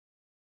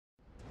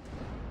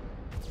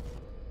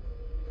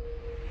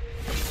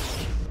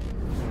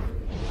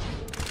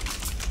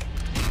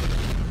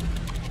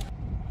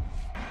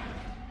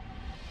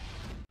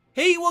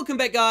Hey, welcome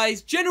back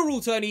guys,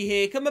 General Tony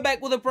here, coming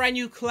back with a brand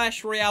new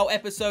Clash Royale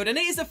episode, and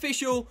it is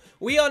official,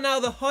 we are now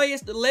the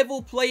highest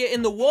level player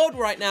in the world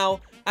right now,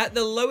 at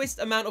the lowest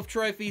amount of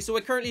trophies. So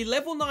we're currently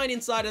level 9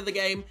 inside of the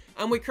game,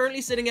 and we're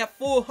currently sitting at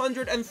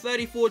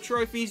 434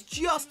 trophies,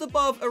 just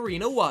above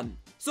Arena 1.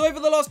 So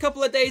over the last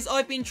couple of days,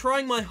 I've been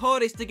trying my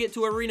hardest to get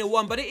to Arena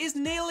 1, but it is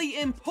nearly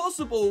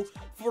impossible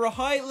for a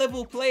high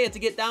level player to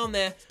get down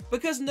there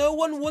because no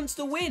one wants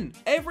to win.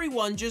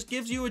 Everyone just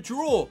gives you a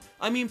draw.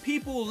 I mean,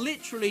 people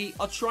literally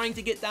are trying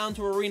to get down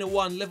to Arena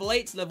 1, level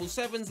 8s, level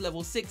 7s,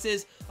 level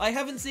 6s. I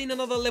haven't seen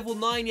another level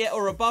 9 yet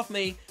or above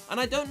me, and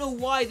I don't know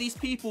why these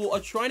people are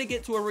trying to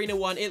get to Arena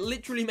 1. It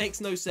literally makes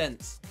no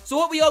sense. So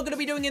what we are going to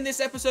be doing in this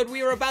episode,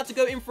 we are about to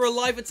go in for a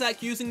live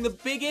attack using the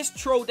biggest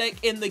troll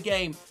deck in the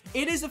game.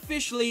 It is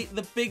officially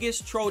the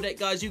biggest troll deck,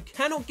 guys. You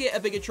cannot get a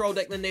bigger troll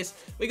deck than this.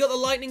 We got the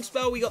lightning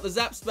spell, we got the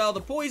zap spell,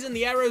 the poison,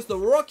 the arrows, the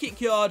rocket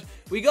card,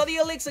 we got the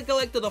elixir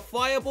collector, the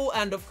fireball,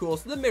 and of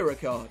course the mirror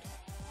card.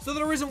 So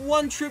there isn't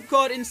one troop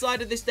card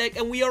inside of this deck,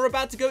 and we are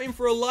about to go in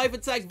for a live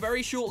attack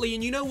very shortly.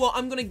 And you know what?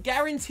 I'm going to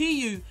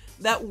guarantee you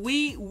that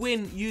we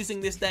win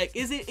using this deck.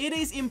 It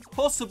is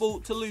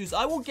impossible to lose.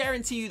 I will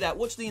guarantee you that.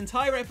 Watch the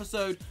entire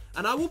episode,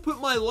 and I will put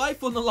my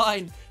life on the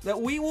line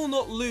that we will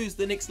not lose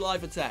the next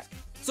live attack.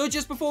 So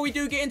just before we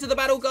do get into the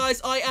battle, guys,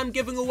 I am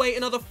giving away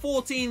another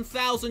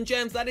 14,000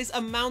 gems. That is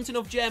a mountain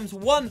of gems,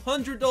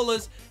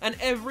 $100, and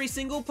every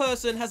single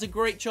person has a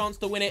great chance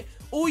to win it.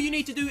 All you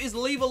need to do is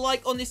leave a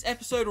like on this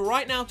episode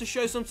right now to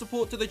show some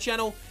support to the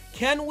channel.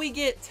 Can we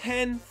get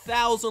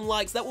 10,000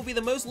 likes? That will be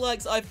the most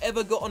likes I've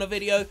ever got on a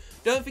video.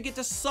 Don't forget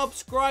to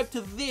subscribe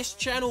to this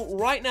channel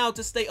right now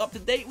to stay up to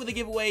date with the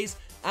giveaways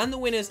and the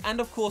winners,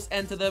 and of course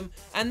enter them,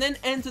 and then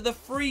enter the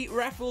free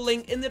raffle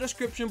link in the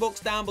description box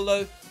down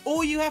below.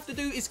 All you have to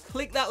do is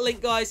click that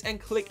link, guys, and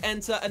click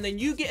enter, and then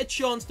you get a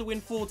chance to win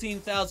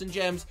 14,000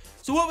 gems.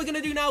 So what we're going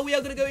to do now, we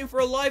are going to go in for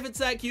a live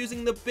attack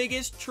using the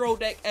biggest troll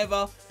deck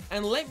ever,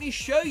 and let me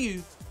show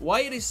you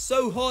why it is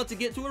so hard to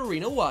get to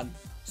Arena 1.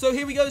 So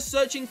here we go,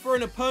 searching for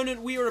an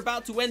opponent. We are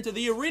about to enter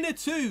the Arena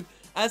 2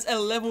 as a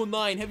level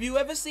 9. Have you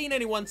ever seen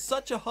anyone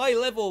such a high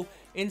level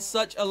in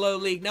such a low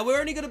league? Now, we're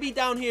only going to be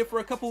down here for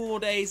a couple more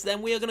days,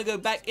 then we are going to go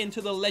back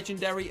into the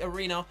legendary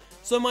arena.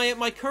 So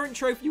my current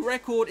trophy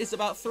record is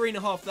about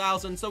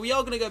 3,500, so we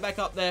are going to go back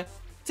up there.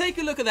 Take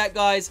a look at that,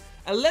 guys.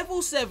 A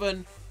level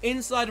 7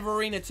 inside of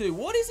Arena 2.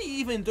 What is he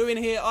even doing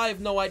here? I have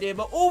no idea,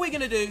 but all we're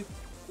going to do,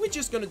 we're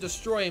just going to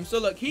destroy him. So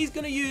look, he's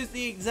going to use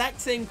the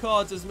exact same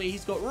cards as me.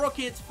 He's got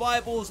rockets,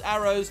 fireballs,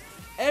 arrows.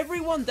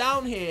 Everyone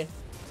down here,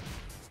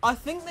 I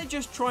think they're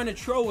just trying to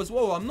troll as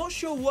well. I'm not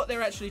sure what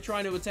they're actually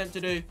trying to attempt to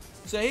do.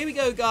 So here we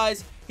go,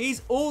 guys.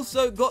 He's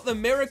also got the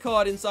mirror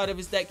card inside of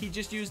his deck. He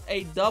just used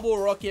a double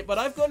rocket, but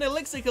I've got an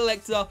elixir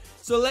collector,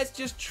 so let's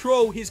just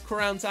troll his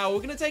crown tower. We're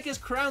going to take his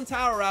crown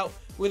tower out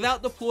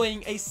without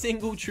deploying a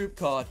single troop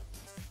card.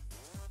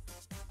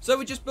 So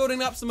we're just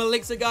building up some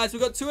elixir, guys.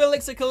 We've got 2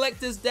 elixir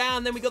collectors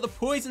down. Then we got the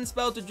poison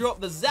spell to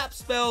drop, the zap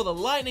spell, the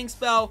lightning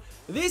spell.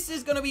 This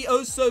is going to be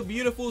oh so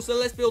beautiful. So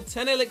let's build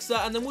 10 elixir,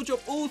 and then we'll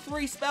drop all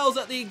 3 spells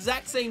at the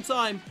exact same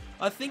time.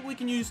 I think we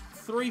can use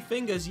 3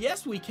 fingers.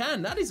 Yes, we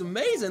can. That is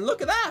amazing.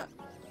 Look at that.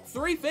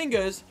 3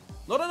 fingers.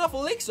 Not enough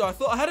elixir. I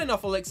thought I had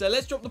enough elixir.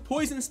 Let's drop the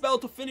poison spell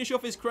to finish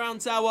off his crown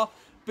tower.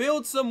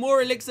 Build some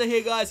more elixir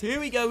here, guys.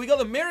 Here we go. We got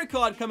the mirror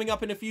card coming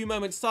up in a few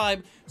moments'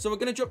 time. So we're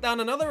going to drop down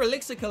another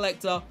elixir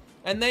collector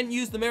and then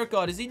use the mirror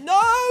card. Is he? No!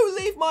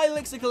 Leave my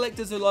elixir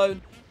collectors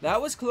alone.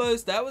 That was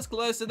close. That was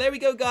close. So there we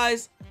go,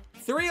 guys.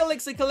 3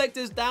 elixir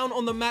collectors down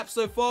on the map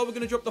so far. We're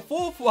going to drop the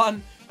 4th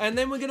one, and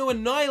then we're going to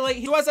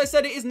annihilate. So as I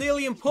said, it is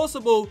nearly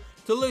impossible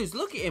to lose.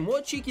 Look at him.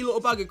 What a cheeky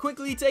little bugger.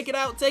 Quickly take it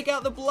out. Take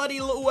out the bloody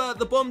little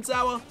the bomb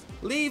tower.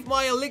 Leave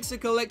my elixir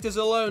collectors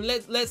alone.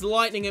 Let's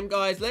lightning him,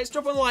 guys. Let's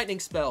drop a lightning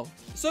spell.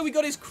 So we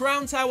got his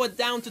crown tower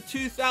down to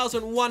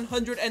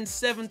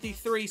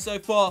 2,173 so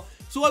far.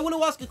 So I want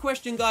to ask a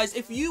question, guys.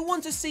 If you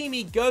want to see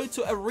me go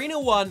to Arena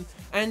 1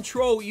 and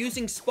troll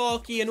using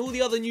Sparky and all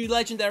the other new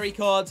legendary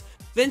cards,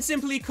 then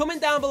simply comment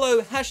down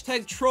below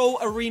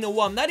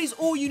 #TrollArena1. That is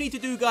all you need to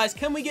do, guys.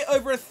 Can we get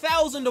over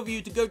 1,000 of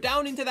you to go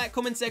down into that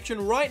comment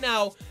section right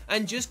now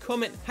and just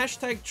comment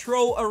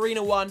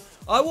 #TrollArena1?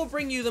 I will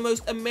bring you the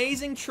most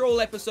amazing troll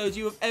episodes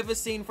you have ever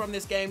seen from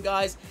this game,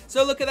 guys.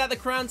 So look at that. The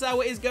crown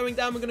tower is going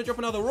down. We're going to drop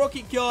another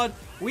rocket card.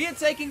 We are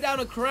taking down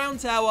a crown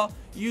tower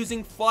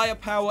using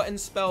firepower and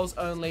spells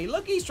only.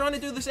 Look, he's trying to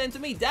do the same to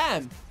me.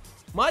 Damn.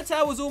 My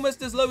tower's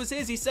almost as low as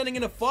his. He's sending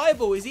in a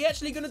fireball. Is he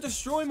actually going to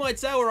destroy my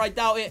tower? I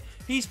doubt it.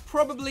 He's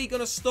probably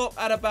going to stop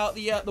at about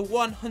the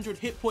 100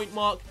 hit point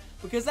mark,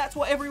 because that's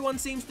what everyone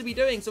seems to be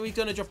doing. So he's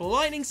going to drop a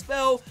lightning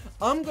spell.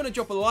 I'm going to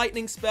drop a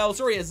lightning spell.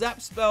 Sorry, a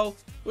zap spell.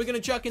 We're going to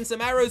chuck in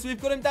some arrows.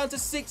 We've got him down to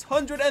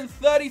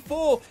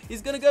 634.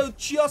 He's going to go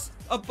just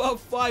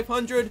above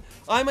 500.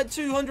 I'm at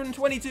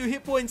 222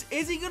 hit points.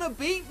 Is he going to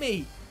beat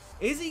me?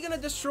 Is he going to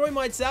destroy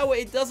my tower?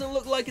 It doesn't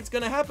look like it's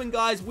going to happen,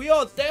 guys. We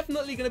are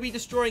definitely going to be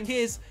destroying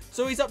his.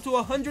 So he's up to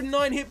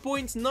 109 hit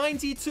points,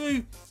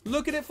 92.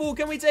 Look at it fall.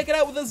 Can we take it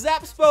out with a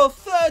zap spell?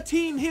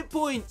 13 hit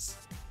points.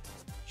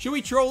 Should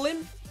we troll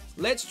him?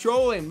 Let's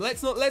troll him.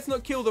 Let's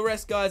not kill the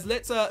rest, guys.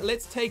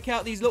 Let's take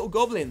out these little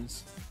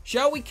goblins.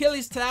 Shall we kill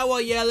his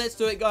tower? Yeah, let's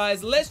do it,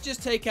 guys. Let's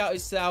just take out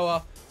his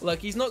tower. Look,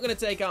 he's not going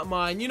to take out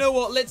mine. You know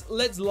what?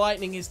 Let's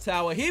lightning his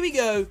tower. Here we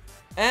go.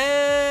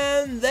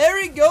 And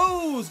there it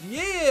goes.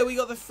 Yeah, we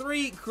got the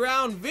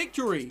 3-crown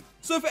victory.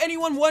 So for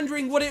anyone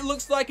wondering what it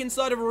looks like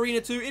inside of Arena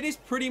 2, it is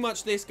pretty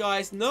much this,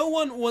 guys. No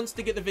one wants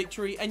to get the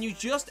victory, and you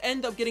just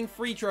end up getting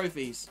free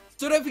trophies.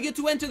 So don't forget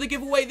to enter the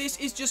giveaway. This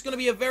is just going to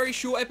be a very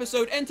short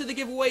episode. Enter the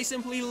giveaway.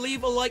 Simply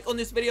leave a like on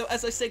this video.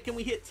 As I said, can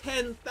we hit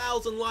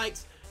 10,000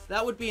 likes?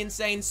 That would be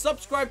insane.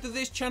 Subscribe to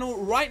this channel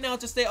right now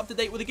to stay up to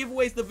date with the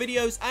giveaways, the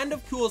videos, and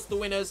of course the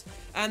winners.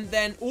 And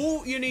then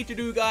all you need to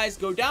do, guys,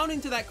 go down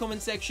into that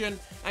comment section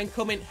and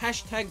comment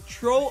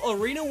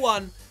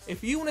 #TrollArena1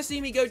 if you want to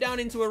see me go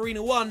down into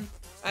Arena 1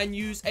 and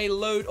use a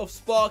load of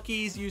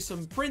Sparkies, use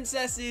some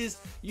princesses,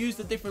 use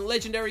the different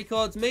legendary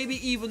cards, maybe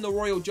even the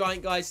Royal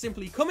Giant, guys.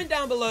 Simply comment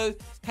down below,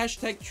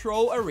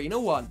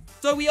 #TrollArena1.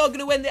 So we are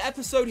going to end the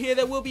episode here.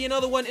 There will be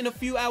another one in a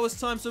few hours'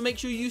 time, so make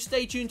sure you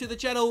stay tuned to the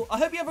channel. I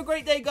hope you have a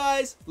great day,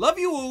 guys. Love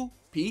you all.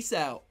 Peace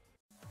out.